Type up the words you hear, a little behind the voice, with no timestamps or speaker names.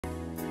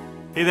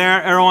Hey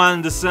there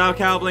everyone, this is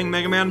Cowbling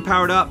Mega Man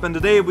Powered Up, and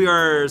today we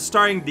are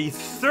starting the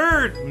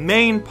third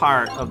main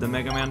part of the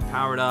Mega Man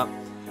Powered Up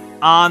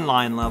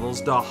online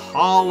levels, the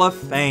Hall of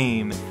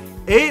Fame.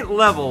 8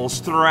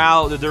 levels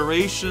throughout the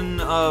duration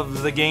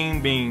of the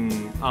game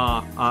being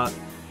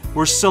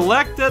were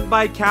selected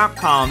by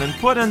Capcom and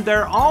put in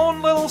their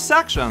own little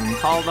section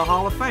called the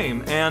Hall of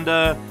Fame. And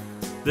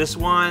this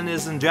one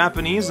is in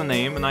Japanese, the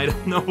name, and I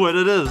don't know what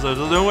it is. I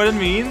don't know what it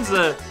means.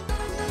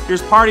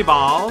 Here's Party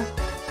Ball.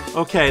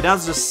 Okay,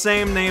 that's the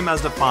same name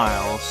as the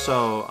file,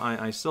 so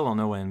I still don't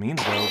know what it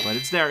means though, but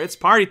it's there. It's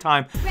party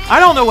time. I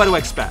don't know what to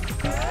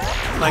expect.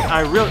 Like,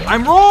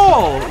 I'm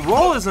Roll!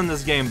 Roll is in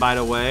this game, by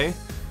the way.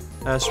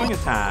 Swing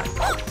attack.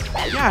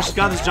 Yeah, she's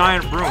got this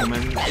giant broom,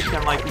 and she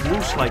can, like,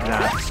 whoosh like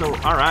that. So,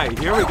 alright,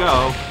 here we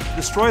go.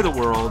 Destroy the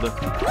world.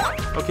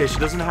 Okay, she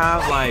doesn't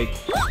have, like,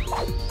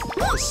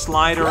 a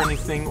slide or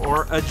anything,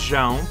 or a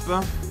jump.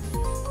 So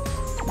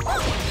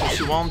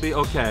she won't be...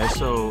 Okay,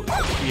 so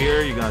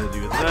here you gotta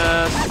do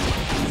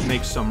this.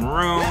 Make some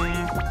room.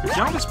 Your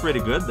jump is pretty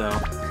good, though.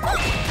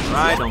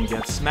 Right, don't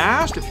get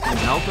smashed if you can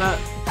help it.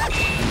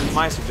 This is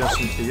my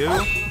suggestion to you.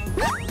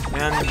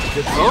 And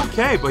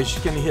okay, but she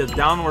can hit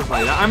downwards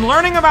like that. I'm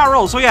learning about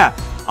Roll. So yeah,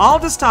 all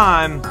this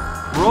time,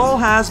 Roll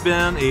has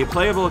been a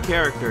playable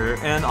character,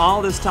 and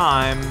all this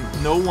time,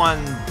 no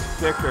one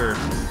picked her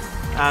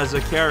as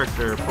a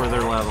character for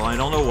their level. I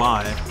don't know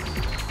why.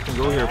 I can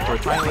go here for a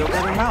tiny little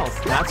bit of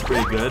health. That's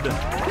pretty good.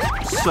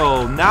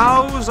 So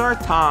now's our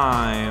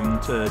time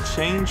to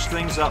change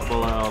things up a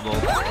level.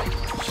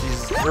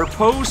 Her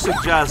post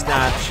suggests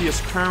that she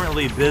is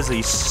currently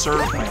busy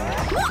surfing,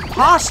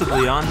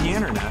 possibly on the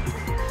internet.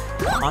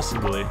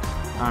 Possibly.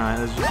 Alright,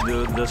 let's just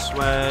do it this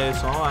way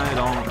so I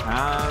don't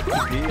have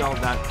to be all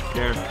that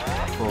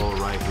careful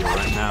right here,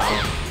 right now.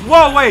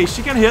 Whoa, wait,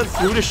 she can hit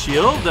through the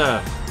shield?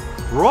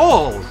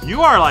 Roll!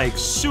 You are like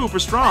super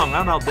strong.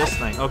 How about this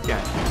thing?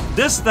 Okay.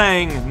 This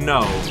thing,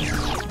 no.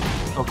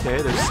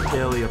 Okay, there's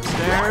Scaly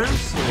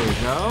upstairs. There we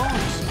go.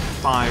 There's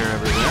fire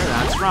everywhere.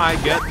 That's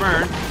right, get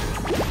burnt.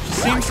 She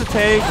seems to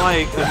take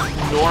like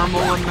a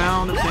normal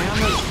amount of damage,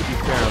 to be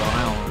fair though.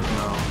 I don't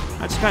know.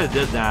 I just kind of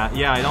did that.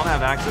 Yeah, I don't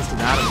have access to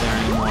that up there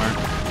anymore.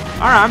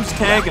 Alright, I'm just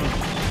tanking.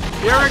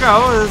 Here we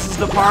go. This is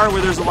the part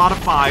where there's a lot of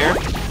fire.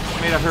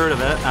 Made a hurt of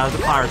it as the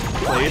fire's in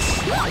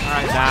place.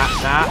 Alright,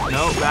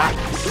 no, that.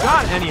 If you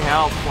got any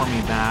help for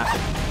me, that,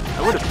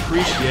 I would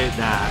appreciate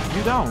that.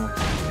 You don't.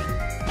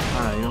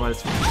 Alright, you know what?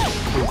 It's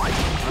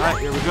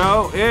alright, here we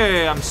go.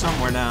 Hey, I'm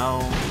somewhere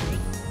now.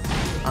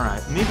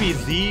 Alright, maybe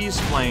these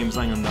flames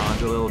I can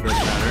dodge a little bit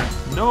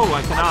better. No,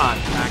 I cannot,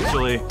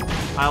 actually.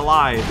 I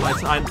lied.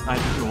 I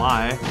didn't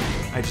lie.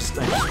 I just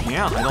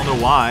can't. I don't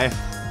know why.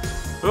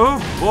 Oh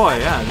boy,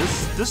 yeah,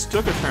 this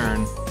took a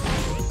turn.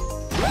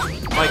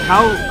 Like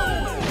how...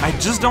 I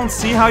just don't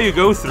see how you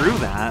go through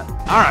that.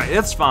 Alright,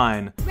 it's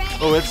fine.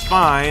 Oh, it's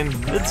fine.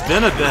 It's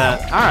been a bit.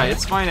 Alright,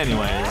 it's fine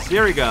anyways.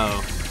 Here we go.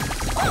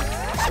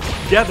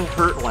 Get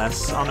hurt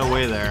less on the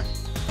way there.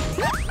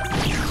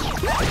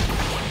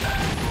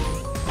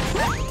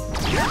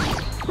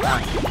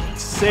 Alright,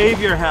 save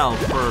your health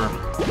for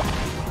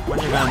when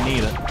you're gonna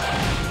need it.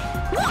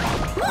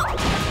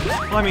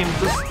 Well, I mean,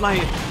 just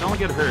like, don't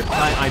get hurt.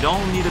 I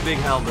don't need a big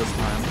health this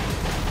time.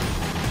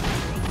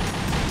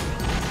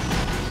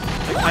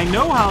 Like, I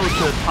know how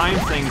to time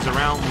things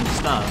around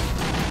stuff,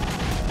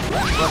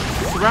 but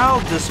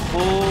throughout this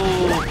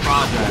whole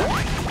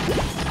project,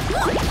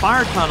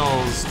 fire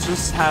tunnels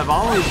just have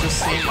always just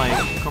seemed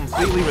like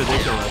completely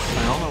ridiculous.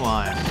 I don't know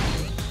why.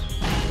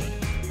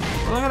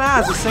 Look at that,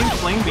 it's the same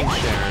flame being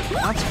shared.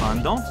 That's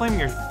fun.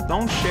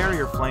 Don't share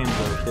your flames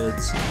though,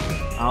 kids.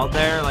 Out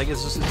there, like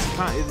it's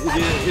kind of,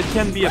 it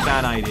can be a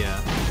bad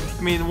idea.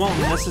 I mean, it won't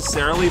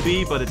necessarily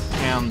be, but it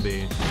can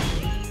be.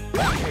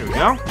 Here we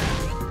go.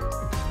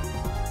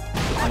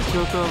 I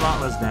took a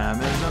lot less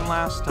damage than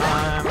last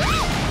time.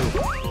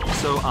 Ooh.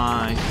 So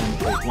I can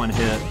take one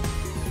hit.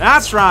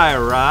 That's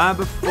right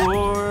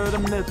before the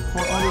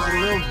midpoint. Oh, there's a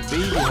little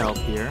baby health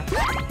here.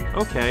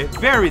 Okay,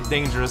 very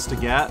dangerous to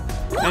get.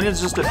 And it's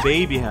just a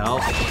baby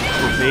health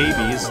for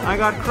babies. I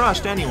got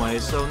crushed anyway,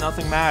 so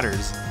nothing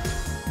matters.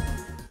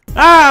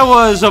 That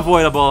was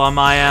avoidable on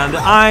my end.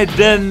 I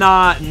did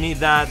not need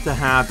that to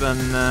happen.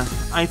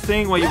 I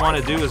think what you want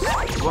to do is...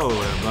 Whoa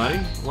there, buddy.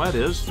 What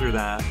is through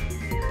that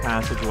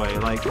passageway?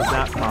 Like, is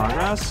that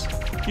progress?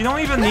 You don't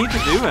even need to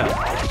do it.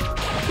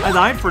 I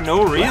died for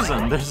no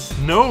reason. There's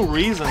no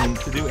reason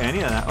to do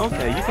any of that.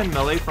 Okay, you can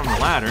melee from the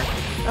ladder.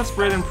 That's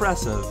pretty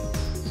impressive.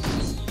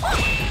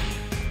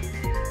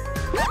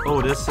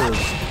 Oh, this is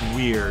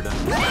weird.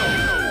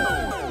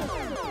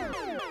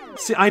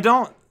 See, I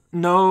don't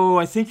know.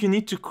 I think you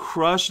need to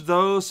crush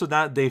those so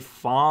that they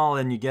fall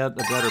and you get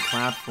a better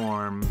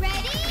platform.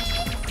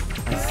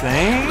 I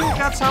think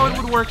that's how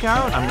it would work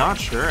out. I'm not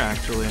sure,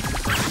 actually.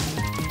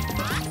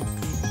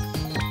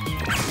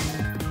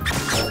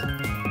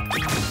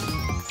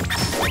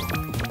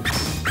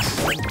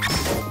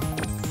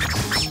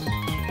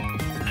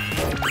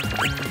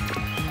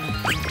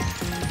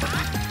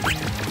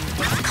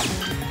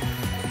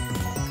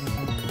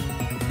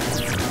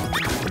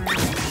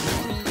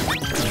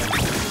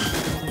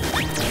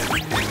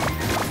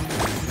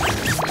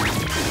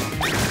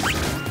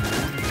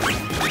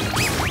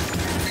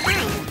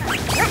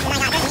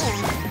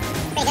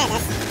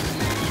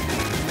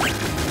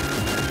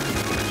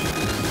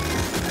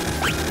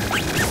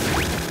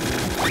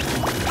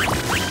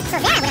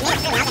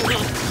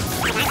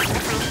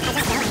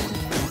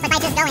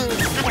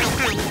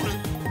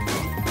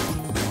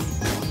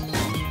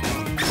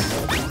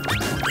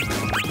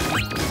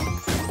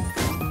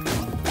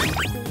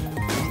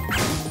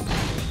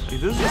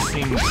 this just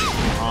seems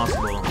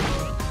impossible.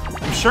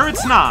 I'm sure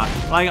it's not.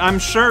 Like, I'm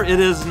sure it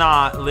is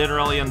not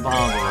literally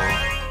impossible.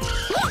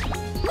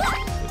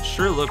 It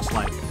sure looks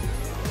like it.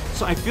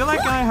 So I feel like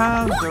I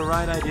had the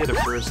right idea the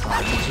first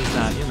time, which is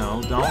that, you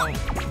know, don't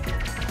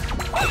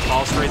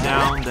fall straight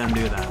down, then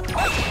do that.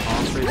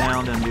 Fall straight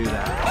down, then do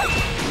that.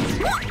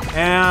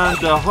 And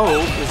the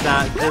hope is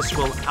that this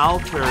will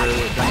alter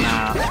the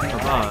map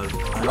above.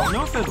 I don't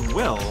know if it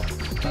will,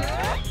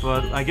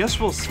 but I guess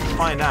we'll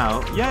find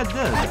out. Yeah, it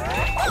did.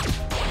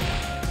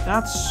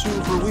 That's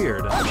super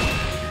weird.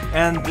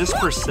 And this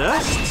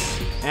persists,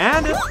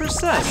 and it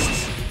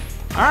persists.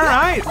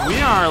 Alright, we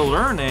are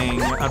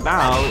learning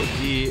about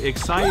the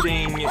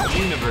exciting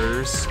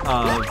universe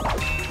of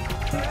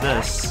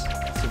this.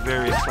 It's a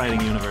very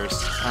exciting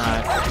universe.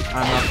 Alright,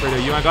 I'm not afraid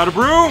of you. I got a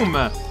broom!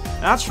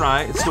 That's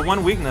right, it's the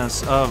one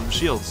weakness of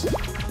shields.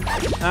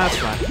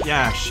 That's right.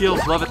 Yeah,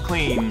 shields love it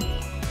clean.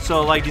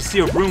 So, like, you see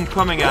a broom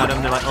coming at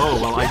them, they're like, oh,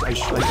 well, I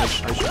should let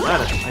it.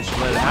 I should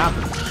let it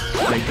happen.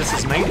 Like, this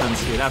is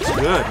maintenance here. That's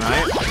good,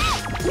 right?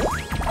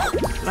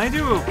 Did I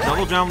do a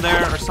double jump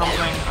there or something?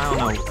 I don't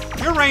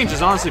know. Your range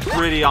is honestly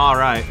pretty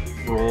alright.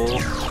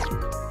 Roll.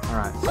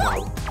 Alright,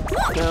 so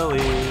Kelly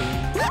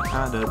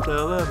at the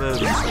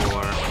television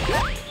store.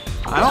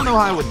 I don't know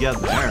how I would get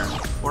there.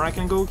 Or I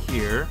can go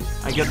here.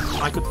 I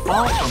could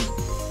fall from.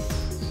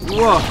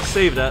 Whoa,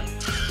 save that.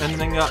 And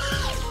then up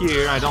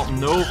here. I don't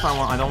know if I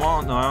want. I don't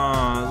want. No,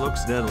 it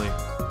looks deadly.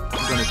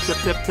 I'm gonna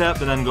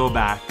tip, and then go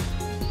back.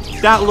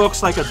 That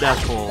looks like a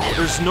death hole.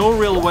 There's no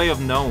real way of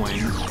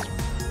knowing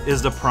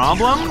is the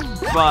problem,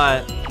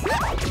 but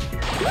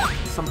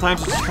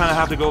sometimes you just kind of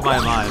have to go by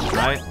vibes,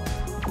 right?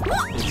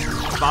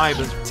 It's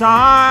vibe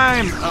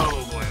time!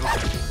 Oh boy,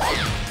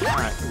 okay.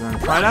 Alright, we're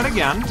gonna try that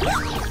again.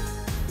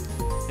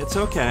 It's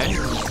okay,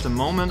 it's just a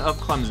moment of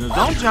clumsiness.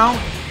 Don't jump!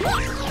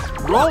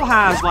 Roll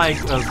has like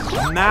a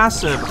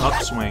massive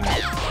upswing.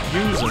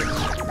 Use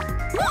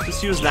it.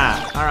 Just use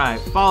that.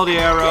 Alright, follow the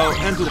arrow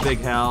into the big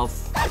health.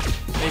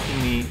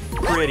 Making me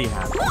pretty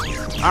happy.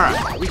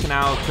 Alright, we can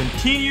now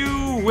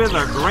continue with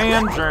our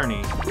grand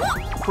journey.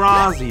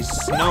 Across these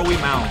snowy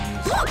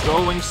mountains.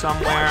 Going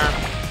somewhere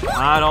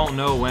I don't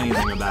know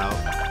anything about.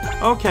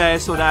 Okay,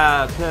 so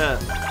that pit...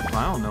 Well,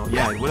 I don't know.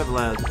 Yeah, it would have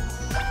led...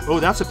 Oh,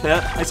 that's a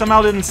pit. I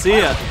somehow didn't see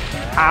it.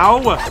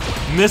 How?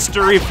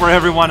 Mystery for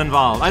everyone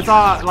involved. I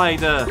thought, like,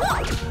 the...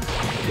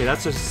 Okay,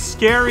 that's a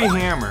scary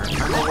hammer.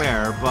 I'm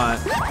aware, but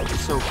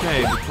it's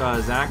okay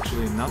because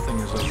actually nothing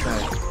is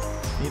okay.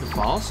 Need to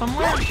fall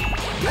somewhere?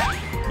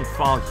 Need to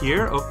fall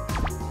here? Oh,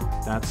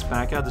 that's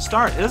back at the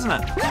start, isn't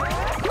it?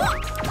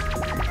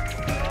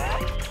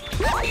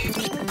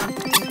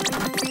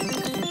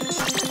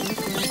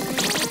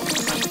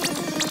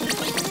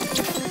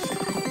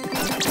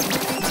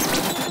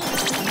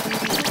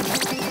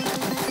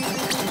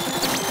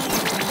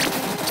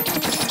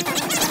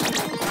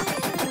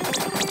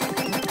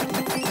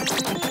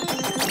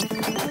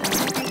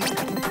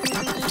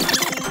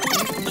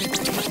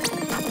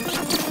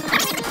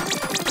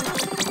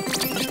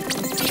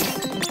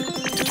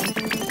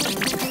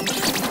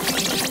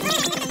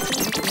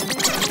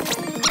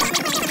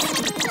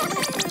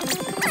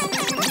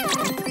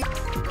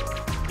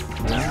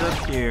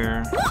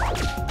 Here.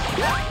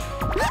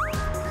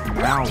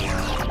 Now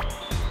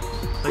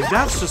what? Like,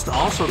 that's just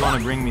also going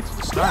to bring me to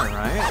the start,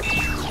 right?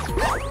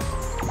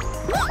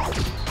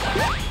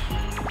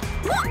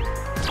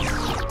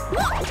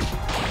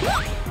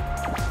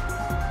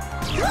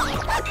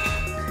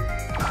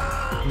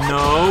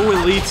 No,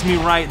 it leads me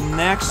right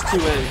next to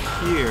it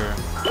here.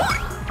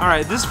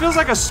 Alright, this feels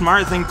like a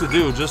smart thing to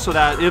do, just so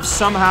that if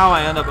somehow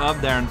I end up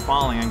there and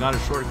falling, I got a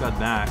shortcut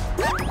back.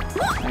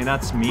 I mean,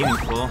 that's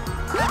meaningful.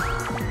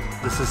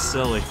 This is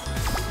silly.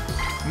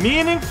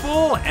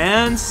 Meaningful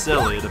and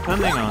silly,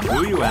 depending on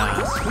who you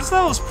ask. This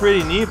level's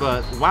pretty neat,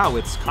 but wow,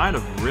 it's kind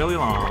of really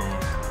long.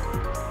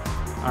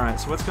 Alright,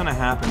 so what's gonna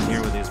happen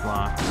here with these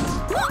blocks?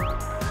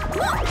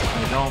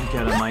 I don't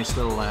get a nice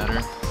little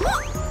ladder.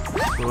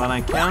 So what I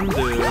can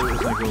do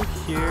is I go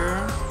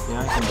here.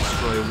 Yeah, I can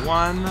destroy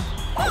one.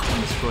 I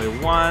can destroy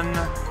one.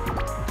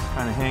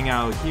 Kind of hang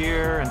out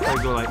here and try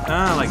to go like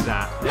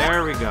that.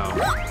 There we go.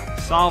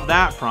 Solve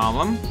that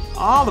problem.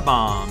 All the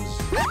bombs.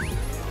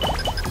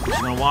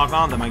 Just gonna walk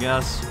on them, I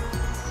guess.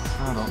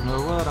 I don't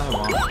know what I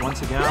want.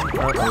 Once again,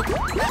 uh-oh.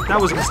 That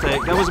was a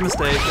mistake. That was a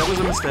mistake. That was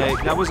a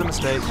mistake. That was a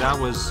mistake. That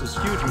was a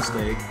huge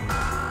mistake.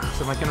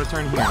 So I can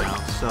return here now.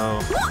 So,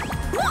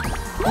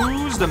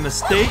 who's the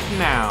mistake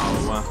now?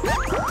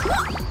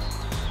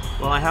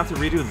 Well, I have to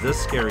redo this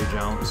scary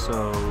jump.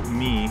 So,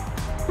 me.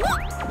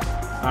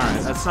 All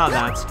right, that's not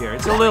that scary.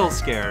 It's a little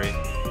scary.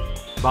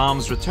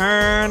 Bombs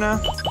return. There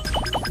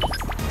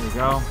we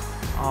go.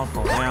 I'll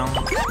fall down.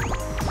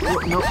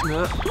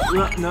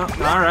 No.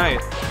 Alright.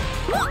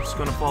 Just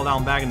gonna fall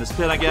down back in this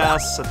pit, I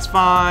guess. That's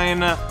fine.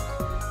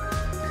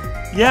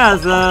 Yeah,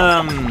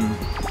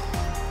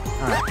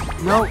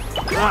 Alright. No.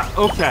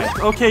 Okay.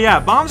 Okay, yeah.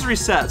 Bombs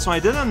reset, so I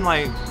didn't,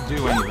 like,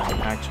 do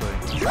anything, actually.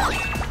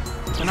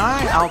 Can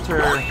I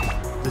alter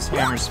this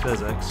hammer's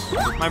physics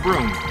with my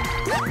broom.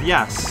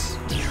 Yes.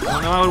 I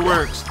don't know how it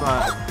works,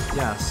 but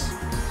yes.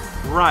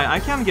 Right, I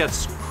can get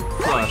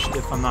crushed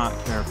if I'm not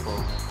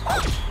careful.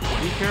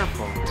 Be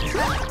careful.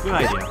 Good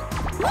idea.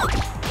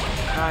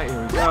 Alright,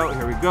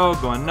 here we go,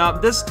 going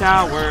up this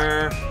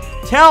tower.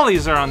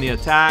 Tellies are on the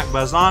attack,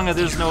 but as long as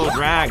there's no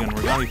dragon,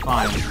 we're gonna be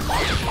fine.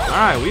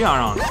 Alright, we are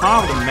on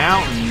top of the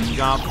mountain. We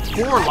got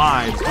 4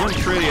 lives, doing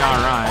pretty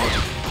alright.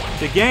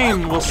 The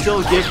game will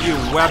still give you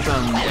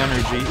weapon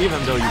energy,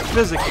 even though you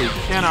physically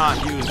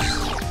cannot use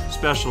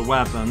special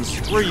weapons.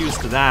 We're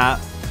used to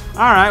that.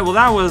 Alright, well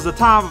that was the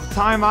top of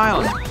Time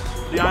Island.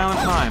 The Island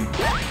Time.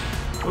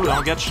 Ooh,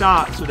 don't get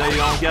shot so that you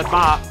don't get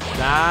bopped.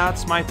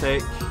 That's my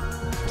take.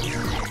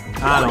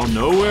 I don't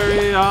know where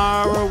we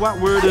are or what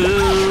we're doing.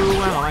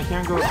 Well, I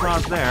can't go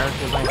across there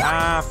because I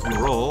have to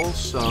roll,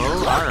 so,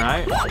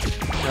 alright.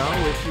 So,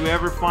 if you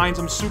ever find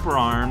some super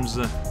arms,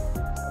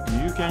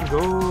 you can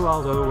go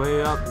all the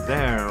way up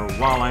there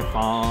while I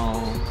fall.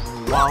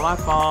 While I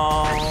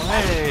fall.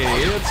 Hey,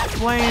 it's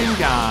Flame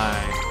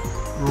Guy.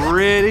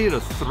 Ready to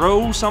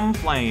throw some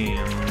flames.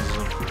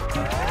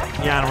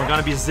 Yeah, and we're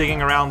gonna be zigging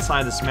around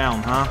inside this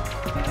mountain, huh?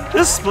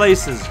 This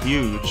place is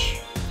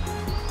huge.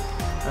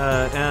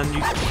 And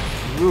you...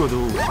 Ooh,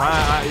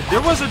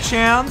 there was a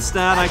chance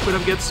that I could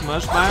have get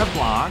smushed by a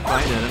block, but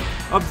I didn't.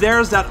 Up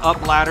there's that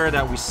up ladder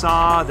that we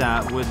saw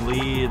that would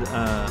lead,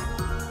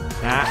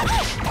 that.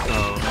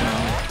 So,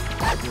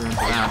 you're into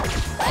that.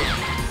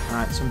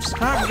 Alright, so I'm just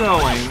kind of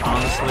going,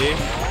 honestly.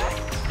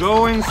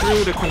 Going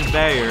through the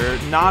conveyor,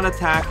 not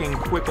attacking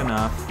quick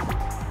enough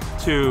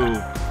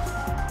to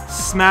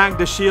smack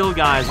the shield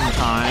guys in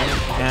time,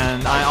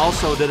 and I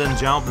also didn't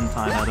jump in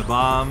time at the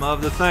bottom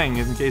of the thing,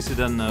 in case you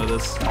didn't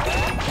notice.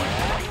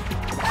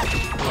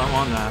 Oh, I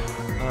want that.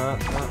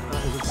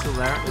 Is it still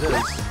there? It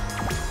is.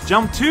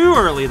 Jumped too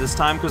early this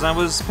time because I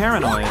was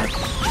paranoid.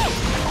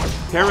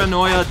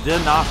 Paranoia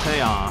did not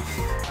pay off.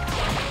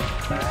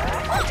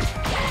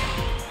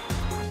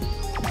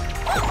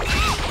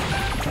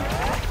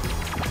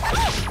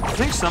 I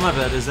think some of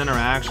it is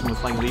interaction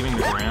with like leaving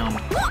the ground.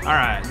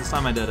 Alright, this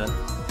time I did it.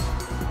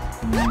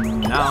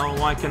 Now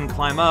I can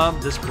climb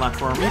up this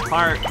platformy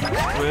part,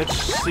 which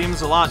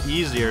seems a lot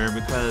easier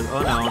because,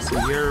 oh no, so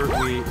here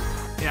we,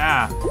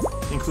 yeah,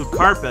 include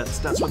carpets,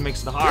 that's what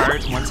makes it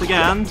hard. Once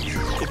again,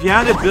 if you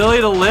had the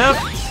ability to lift,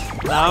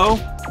 no,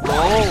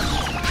 roll,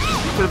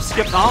 you could have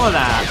skipped all of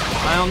that.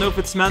 I don't know if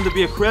it's meant to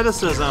be a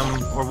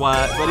criticism or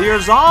what, but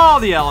here's all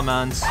the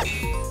elements,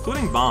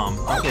 including bomb.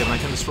 Okay, but I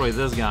can destroy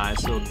this guy,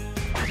 so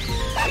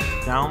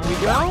down we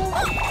go.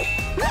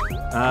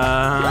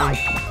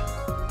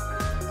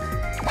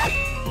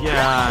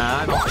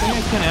 Yeah, I don't think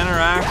I can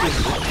interact with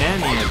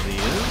any of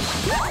these.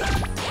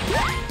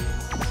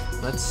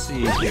 Let's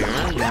see here.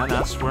 Yeah,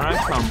 that's where I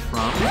come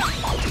from.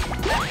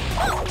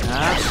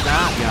 That's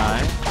that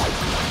guy.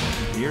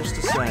 Here's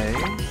to say.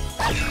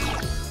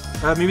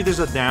 Maybe there's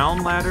a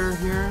down ladder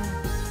here?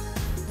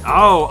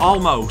 Oh,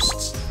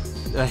 almost.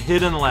 A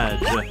hidden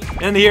ledge.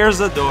 And here's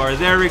the door.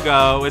 There we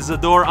go. It's the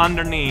door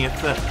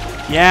underneath.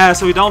 Yeah,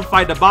 so we don't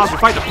fight the boss, we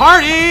fight the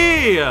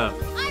party!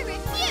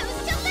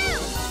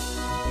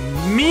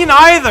 Me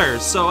neither,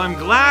 so I'm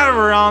glad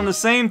we're on the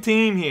same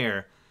team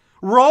here.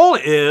 Roll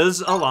is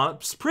a lot,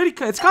 it's pretty,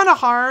 it's kind of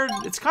hard,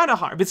 it's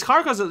hard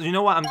because, you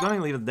know what, I'm going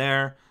to leave it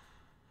there.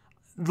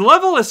 The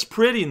level is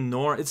pretty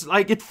it's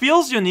like, it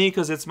feels unique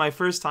because it's my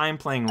first time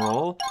playing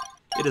Roll.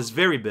 It is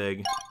very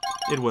big.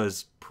 It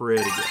was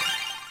pretty good.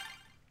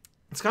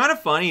 It's kind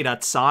of funny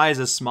that size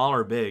is small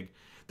or big.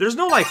 There's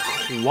no, like,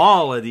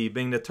 quality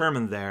being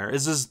determined there.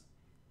 Is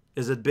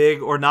it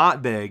big or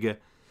not big?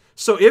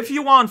 So if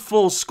you want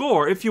full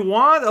score, if you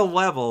want a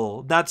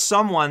level that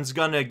someone's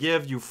gonna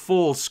give you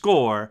full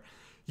score,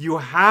 you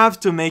have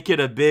to make it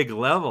a big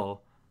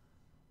level.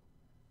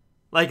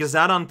 Like, is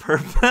that on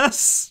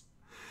purpose?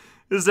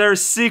 Is there a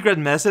secret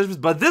message?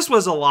 But this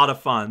was a lot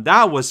of fun.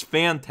 That was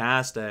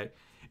fantastic.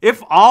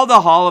 If all the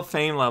Hall of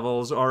Fame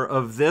levels are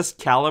of this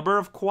caliber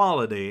of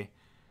quality,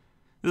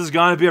 this is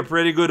gonna be a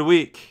pretty good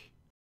week.